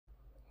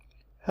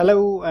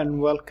Hello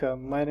and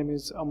welcome. My name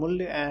is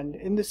Amulya, and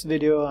in this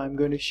video I'm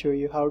going to show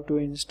you how to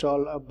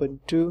install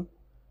Ubuntu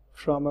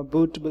from a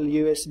bootable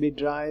USB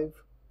drive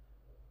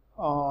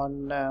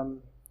on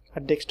a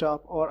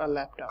desktop or a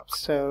laptop.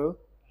 So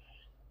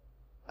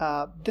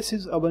this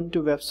is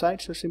Ubuntu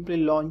website, so simply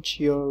launch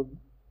your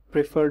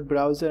preferred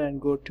browser and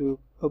go to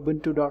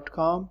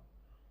ubuntu.com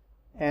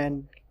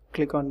and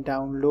click on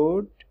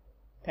download,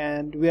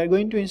 and we are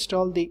going to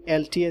install the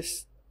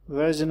LTS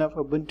version of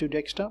Ubuntu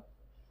desktop.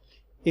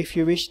 If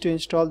you wish to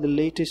install the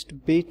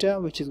latest beta,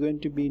 which is going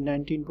to be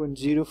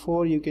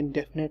 19.04, you can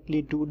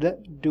definitely do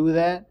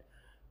that.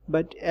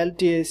 But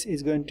LTS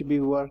is going to be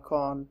work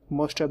on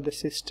most of the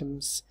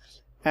systems,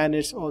 and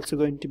it's also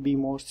going to be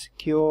more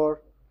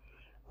secure,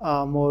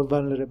 more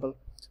vulnerable,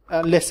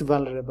 less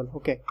vulnerable.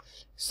 Okay,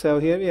 so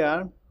here we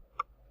are.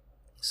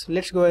 So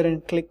let's go ahead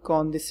and click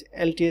on this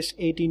LTS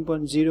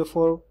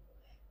 18.04.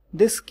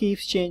 This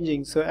keeps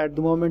changing, so at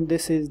the moment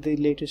this is the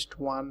latest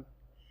one.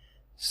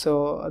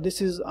 So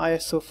this is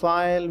ISO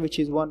file, which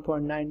is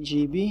 1.9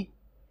 GB,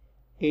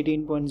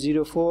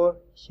 18.04.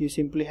 You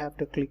simply have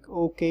to click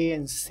OK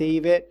and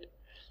save it,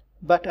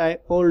 but I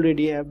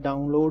already have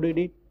downloaded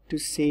it to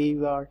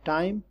save our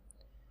time.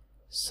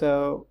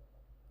 So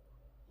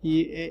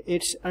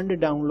it's under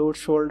downloads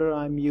folder.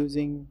 I'm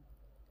using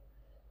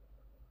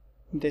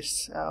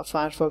this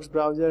Firefox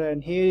browser,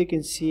 and here you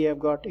can see I've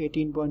got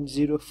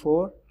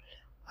 18.04.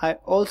 I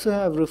also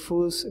have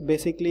Rufus.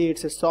 Basically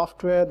it's a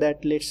software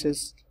that lets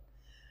us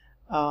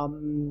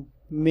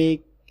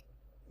make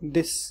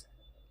this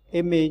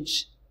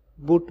image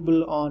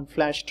bootable on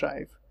flash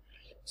drive.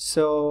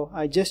 So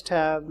I just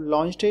have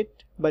launched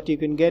it, but you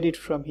can get it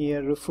from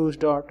here,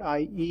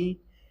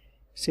 rufus.ie.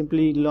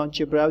 Simply launch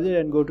your browser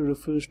and go to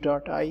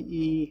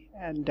rufus.ie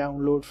and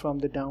download from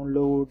the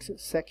downloads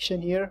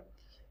section here.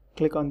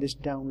 Click on this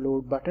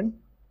download button,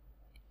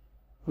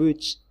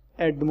 which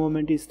at the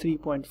moment is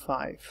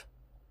 3.5.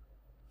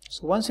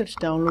 so once it's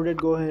downloaded,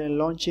 go ahead and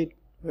launch it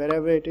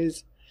wherever it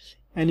is.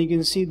 And you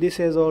can see this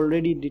has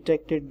already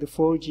detected the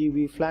 4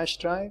 GB flash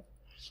drive.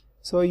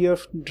 So your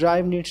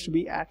drive needs to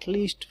be at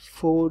least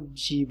 4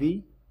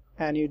 GB,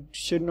 and you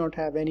should not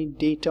have any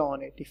data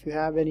on it. If you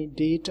have any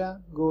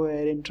data, go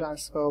ahead and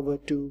transfer over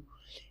to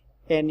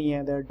any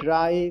other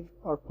drive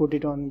or put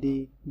it on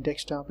the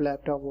desktop,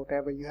 laptop,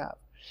 whatever you have,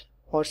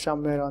 or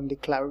somewhere on the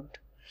cloud.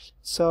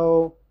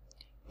 So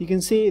you can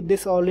see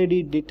this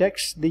already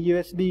detects the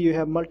USB. You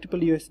have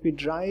multiple USB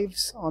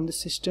drives on the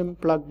system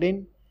plugged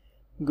in.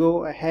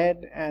 Go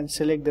ahead and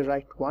select the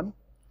right one,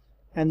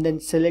 and then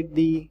select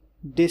the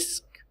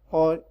disk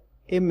or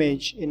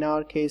image. In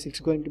our case it's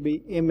going to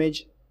be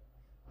image,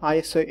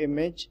 ISO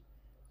image.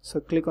 So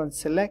click on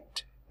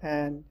select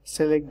and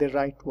select the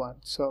right one.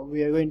 So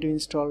we are going to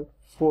install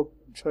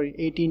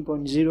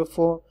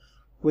 18.04,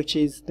 which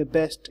is the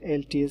best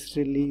LTS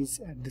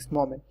release at this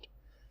moment,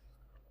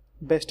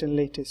 best and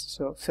latest.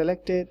 So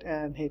select it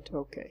and hit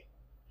OK.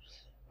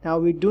 Now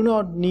we do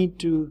not need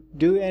to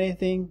do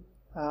anything.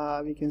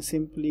 We can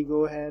simply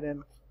go ahead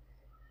and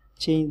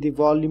change the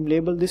volume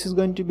label. This is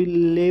going to be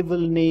label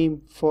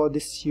name for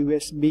this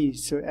USB.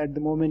 So at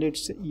the moment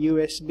it's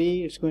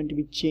USB. It's going to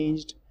be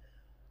changed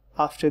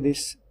after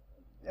this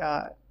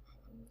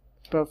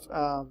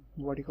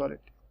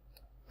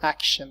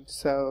action.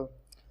 So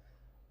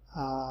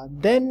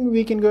then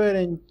we can go ahead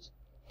and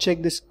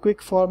check this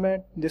quick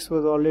format. This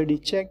was already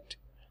checked.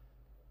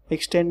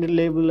 Extended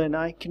label and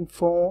icon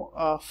for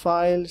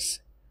files,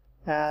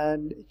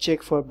 and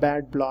check for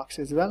bad blocks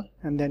as well,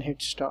 and then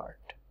hit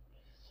start.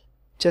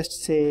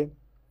 Just say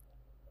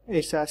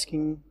it's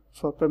asking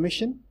for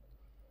permission,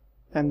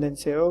 and then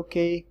say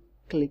OK.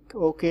 Click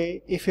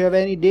OK. If you have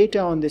any data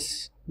on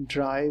this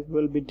drive,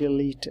 will be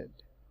deleted.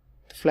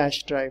 The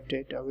flash drive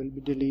data will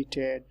be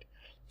deleted,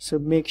 so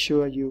make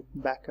sure you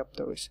back up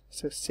those.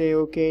 So say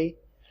OK,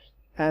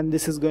 and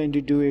this is going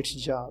to do its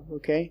job.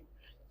 Okay,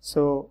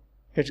 so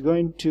it's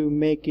going to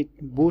make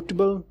it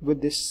bootable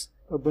with this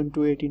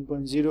Ubuntu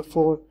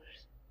 18.04,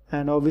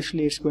 and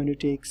obviously it's going to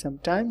take some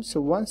time.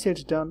 So once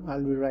it's done,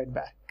 I'll be right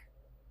back.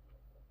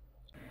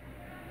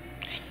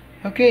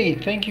 Okay,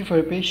 thank you for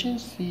your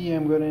patience. See,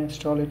 I'm going to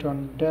install it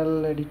on Dell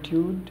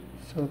Latitude.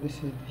 So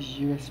this is the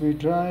USB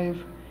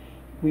drive.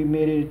 We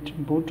made it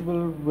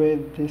bootable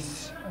with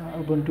this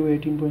Ubuntu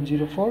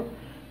 18.04.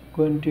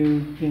 Going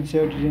to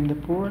insert it in the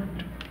port,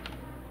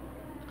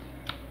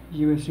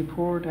 USB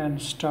port,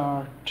 and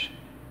start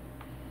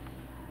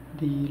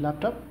the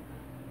laptop.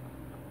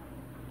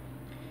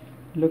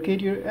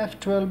 Locate your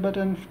F12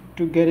 button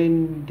to get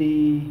in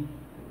the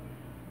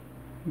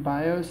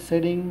BIOS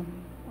setting.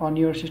 On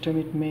your system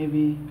it may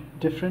be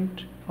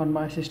different. On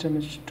my system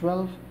it's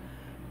 12.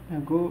 Now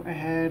go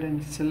ahead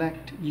and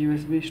select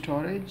USB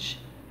storage.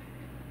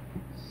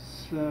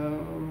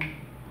 So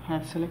I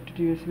have selected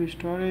USB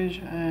storage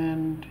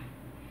and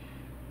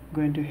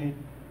going to hit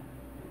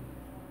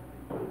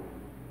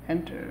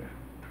enter.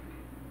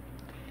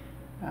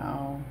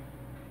 Now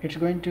it's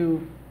going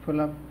to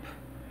pull up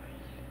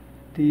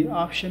the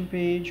option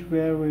page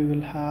where we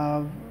will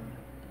have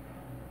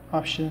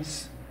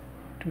options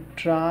to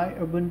try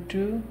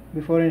Ubuntu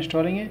before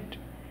installing it,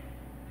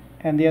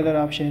 and the other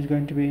option is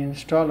going to be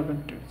install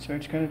Ubuntu. So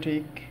it's going to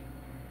take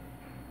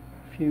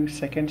a few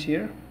seconds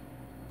here.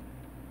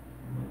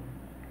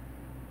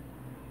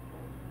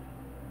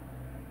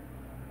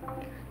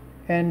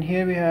 And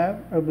here we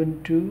have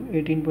Ubuntu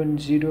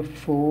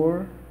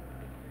 18.04.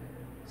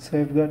 so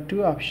I've got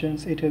two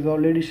options. It has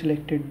already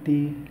selected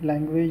the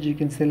language. You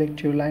can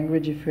select your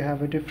language if you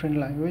have a different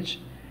language.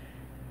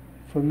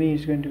 For me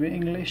it's going to be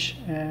English.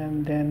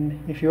 And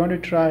then if you want to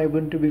try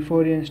Ubuntu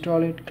before you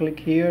install it, click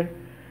here.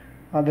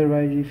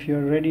 Otherwise, if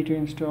you're ready to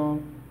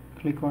install,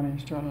 click on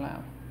install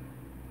now.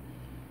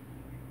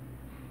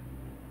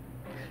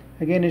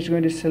 Again, it's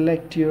going to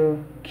select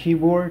your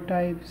keyboard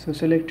type. So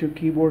select your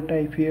keyboard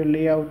type here.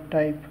 Layout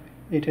type,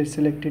 it has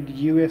selected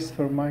US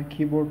for my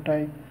keyboard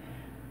type.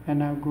 And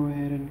now go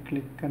ahead and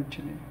click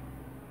continue.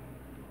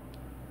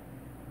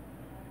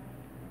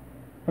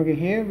 Okay,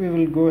 here we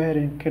will go ahead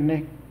and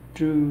connect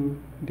to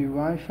the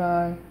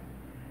Wi-Fi.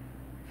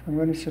 So I'm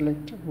going to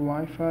select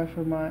Wi-Fi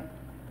for my.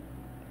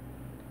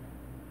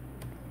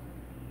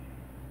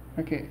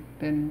 Okay,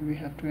 then we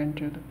have to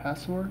enter the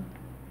password.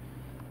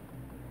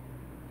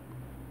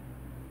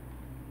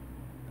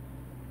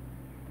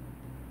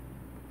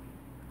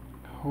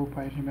 Hope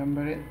I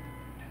remember it.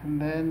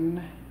 And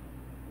then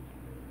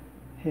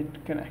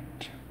hit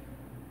connect.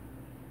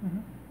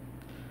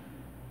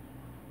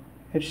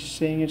 It's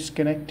saying it's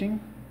connecting,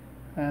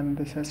 and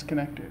this has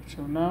connected.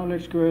 So now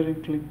let's go ahead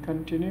and click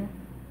continue.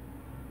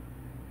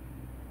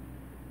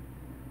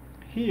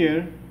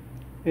 Here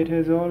it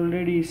has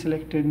already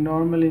selected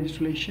normal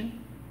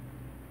installation,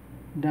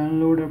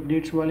 download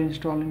updates while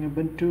installing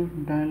Ubuntu,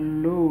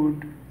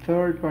 download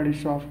third-party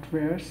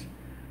softwares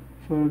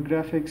for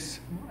graphics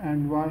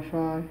and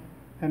Wi-Fi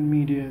and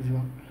media as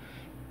well.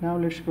 Now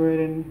let's go ahead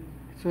and,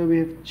 so we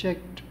have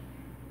checked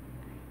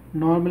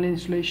normal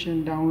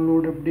installation,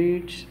 download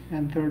updates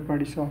and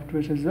third-party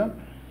softwares as well.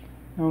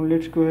 Now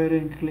let's go ahead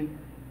and click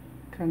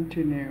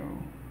continue.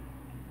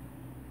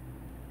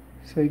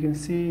 So you can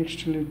see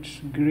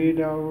it's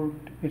grayed out.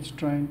 It's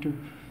trying to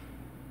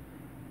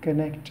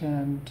connect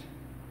and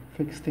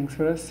fix things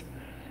for us.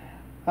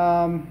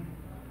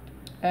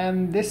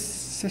 And this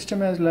system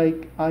has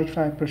like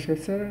i5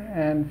 processor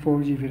and 4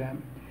 GB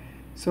RAM.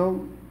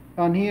 So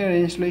on here,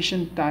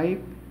 installation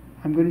type,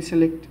 I'm going to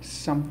select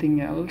something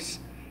else.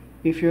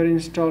 If you're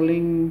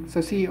installing,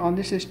 so see on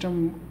this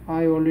system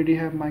I already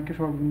have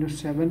Microsoft Windows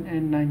 7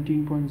 and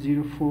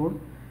 19.04,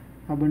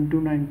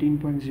 Ubuntu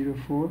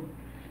 19.04.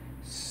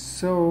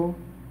 So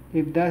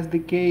if that's the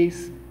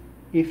case,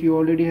 if you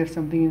already have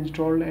something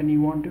installed and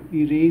you want to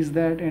erase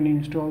that and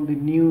install the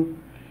new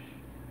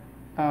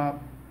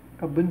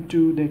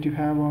Ubuntu that you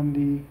have on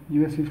the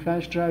USB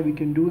flash drive, you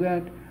can do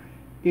that.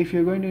 If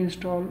you're going to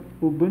install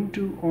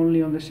Ubuntu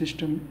only on the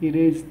system,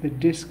 erase the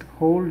disk,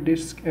 whole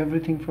disk,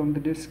 everything from the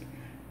disk,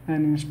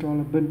 and install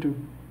Ubuntu.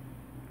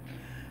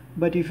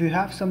 But if you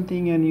have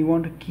something and you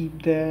want to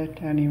keep that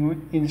and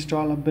you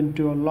install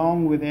Ubuntu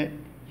along with it,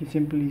 you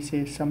simply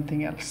say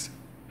something else.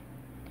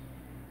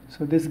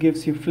 So this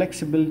gives you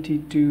flexibility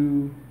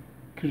to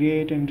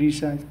create and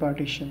resize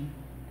partition.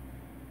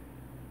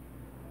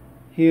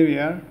 Here we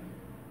are.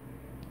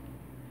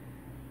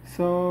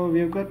 So we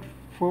have got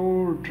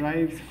 4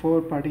 drives,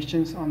 4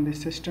 partitions on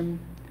this system.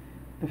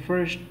 The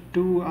first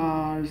 2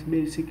 are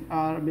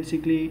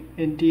basically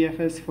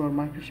NTFS for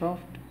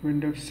Microsoft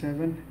Windows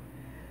 7.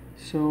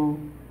 So,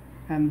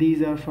 and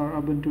these are for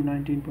Ubuntu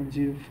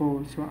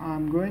 19.04. So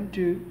I'm going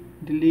to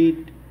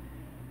delete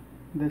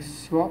the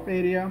swap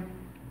area.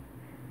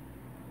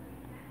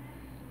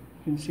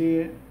 You can see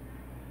it,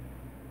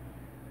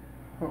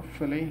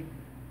 hopefully.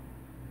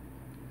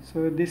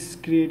 So this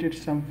created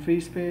some free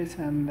space,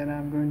 and then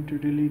I'm going to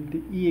delete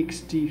the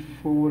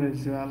ext4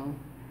 as well.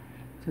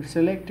 So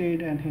select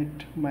it and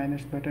hit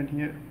minus button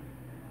here.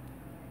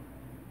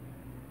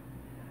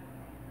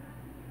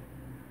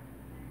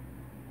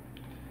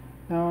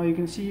 Now you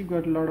can see you've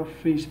got a lot of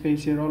free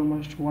space here,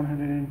 almost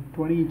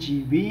 120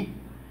 GB.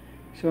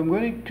 So I'm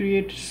going to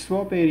create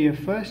swap area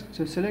first.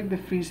 So select the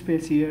free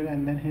space here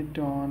and then hit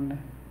on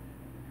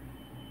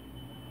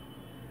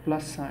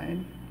plus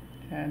sign,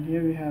 and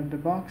here we have the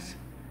box.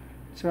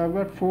 So I've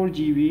got 4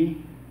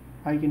 GB.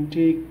 I can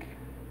take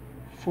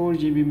 4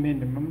 GB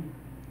minimum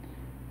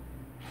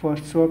for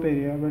swap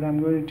area, but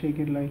I'm going to take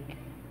it like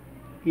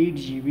 8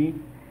 GB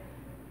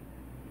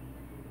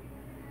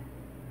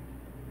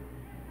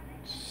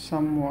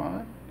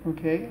somewhat.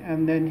 Okay,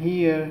 and then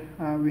here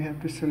we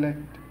have to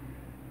select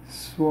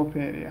swap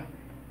area.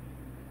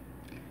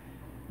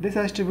 This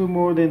has to be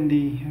more than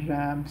the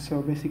RAM,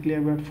 so basically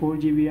I've got 4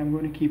 GB. I'm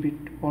going to keep it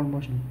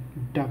almost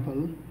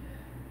double,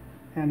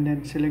 and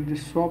then select the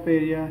swap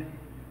area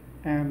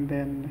and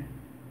then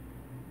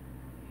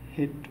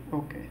hit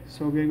OK.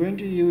 So we're going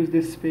to use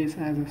this space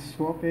as a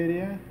swap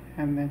area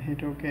and then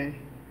hit OK.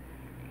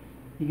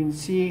 You can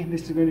see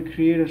this is going to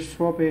create a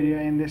swap area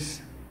in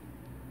this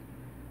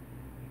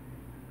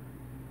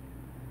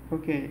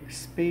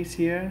space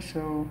here.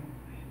 So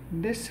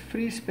this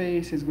free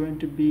space is going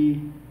to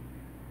be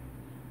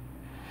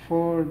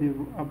for the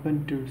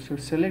Ubuntu. So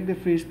select the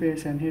free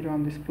space and hit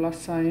on this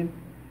plus sign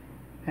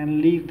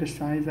and leave the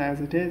size as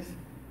it is.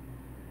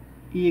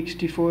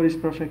 ext4 is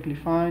perfectly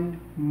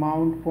fine.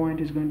 Mount point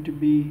is going to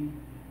be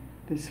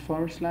this /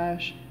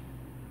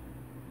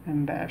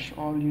 and that's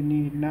all you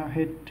need. Now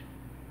hit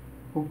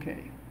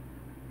OK.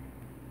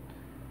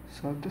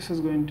 So this is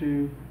going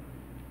to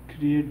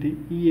create the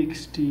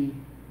ext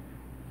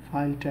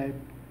file type.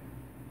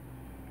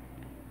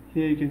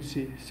 Here you can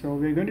see. So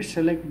we're going to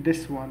select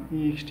this one,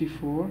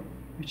 ext4,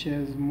 which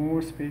has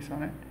more space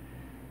on it,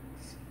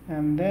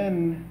 and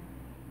then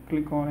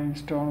click on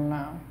install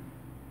now.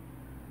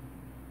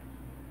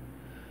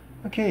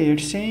 Okay,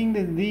 it's saying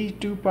that these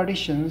two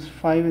partitions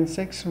 5 and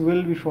 6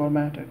 will be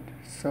formatted,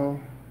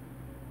 so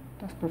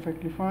that's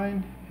perfectly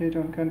fine. Hit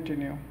on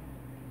continue.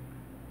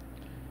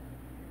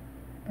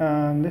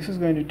 And this is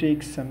going to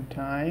take some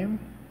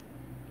time,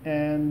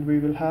 and we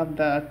will have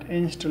that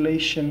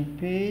installation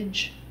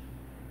page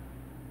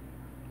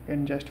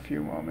in just a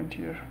few moments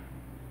here.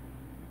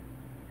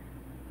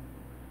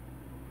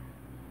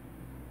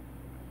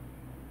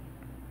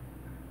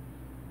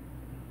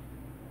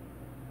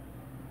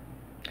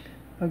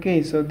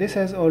 Okay, so this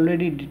has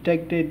already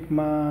detected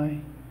my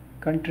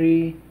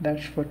country,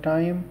 that's for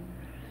time.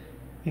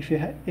 If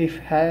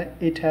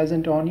it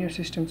hasn't on your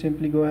system,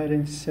 simply go ahead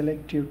and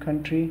select your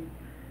country,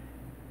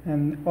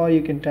 and or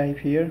you can type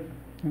here,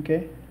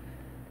 okay,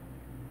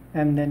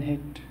 and then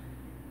hit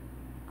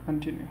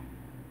continue.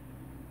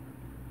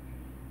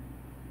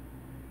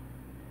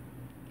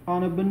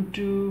 On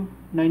Ubuntu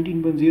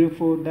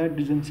 19.04, that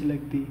doesn't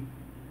select the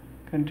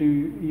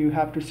country, you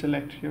have to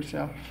select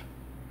yourself.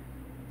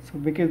 So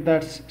because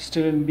that's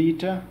still in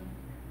beta,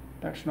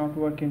 that's not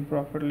working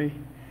properly.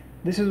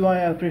 This is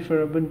why I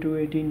prefer Ubuntu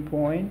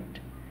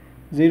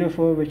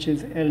 18.04, which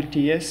is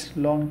LTS,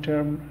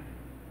 long-term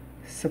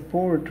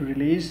support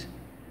release.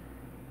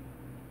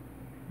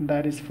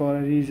 That is for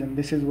a reason.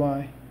 This is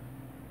why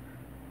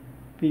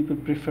people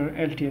prefer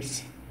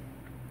LTS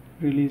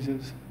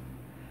releases.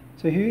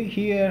 So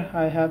here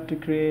I have to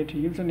create a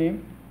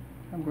username.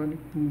 I'm going to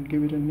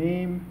give it a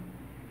name.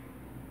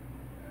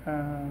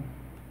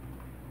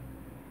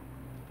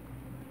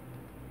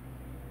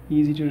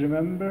 Easy to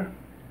remember.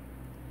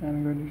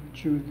 I'm going to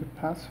choose the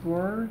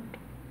password,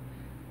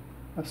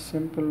 a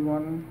simple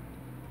one.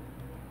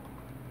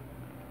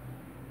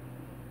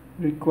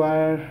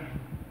 Require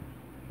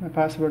my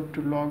password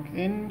to log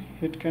in.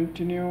 Hit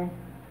continue,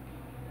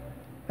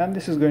 and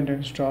this is going to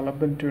install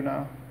Ubuntu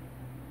now.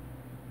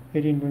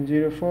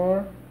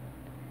 18.04.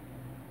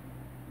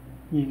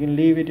 You can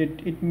leave it.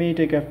 It may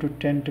take up to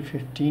 10 to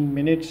 15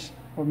 minutes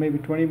or maybe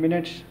 20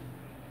 minutes,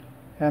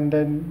 and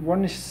then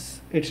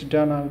once it's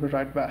done, I'll be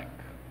right back.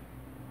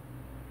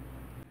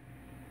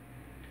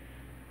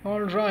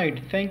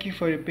 Alright, thank you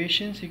for your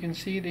patience. You can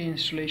see the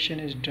installation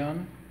is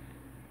done.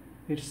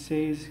 It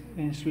says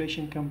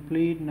installation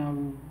complete. Now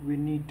we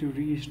need to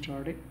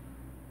restart it.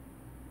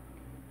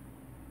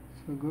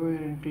 So go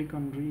ahead and click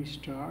on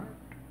restart.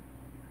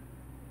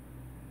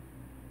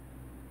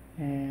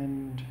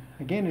 And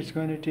again, it's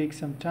going to take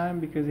some time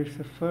because it's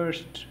the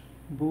first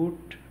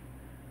boot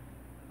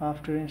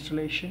after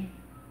installation.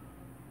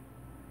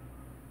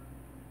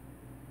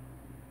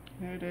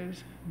 Here it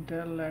is,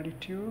 Dell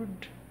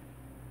Latitude.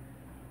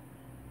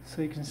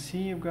 So you can see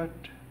you've got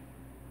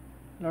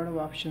a lot of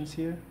options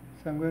here.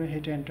 So I'm going to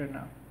hit enter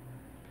now.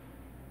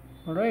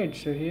 Alright,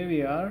 so here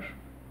we are.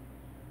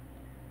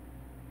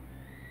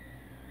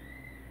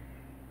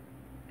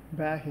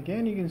 Back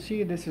again, you can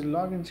see this is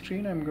login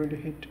screen. I'm going to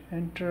hit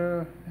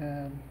enter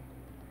and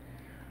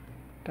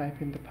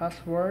type in the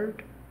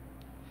password,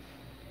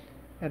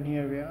 and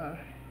here we are.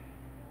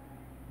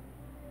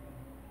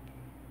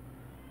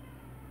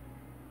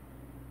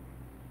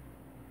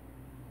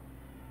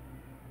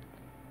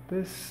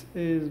 This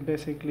is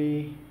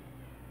basically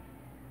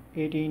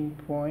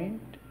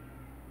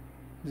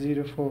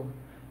 18.04.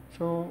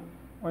 So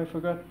I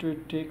forgot to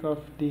take off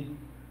the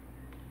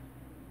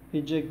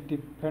eject the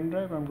pen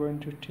drive. I'm going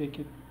to take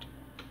it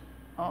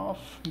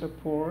off the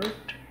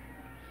port,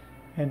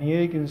 and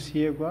here you can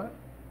see I've got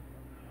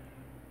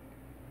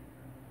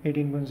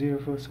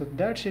 18.04. so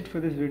that's it for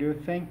this video.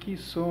 Thank you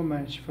so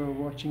much for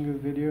watching this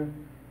video.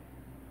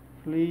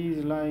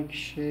 Please like,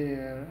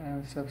 share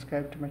and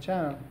subscribe to my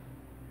channel.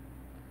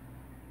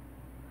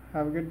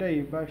 Have a good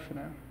day. Bye for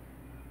now.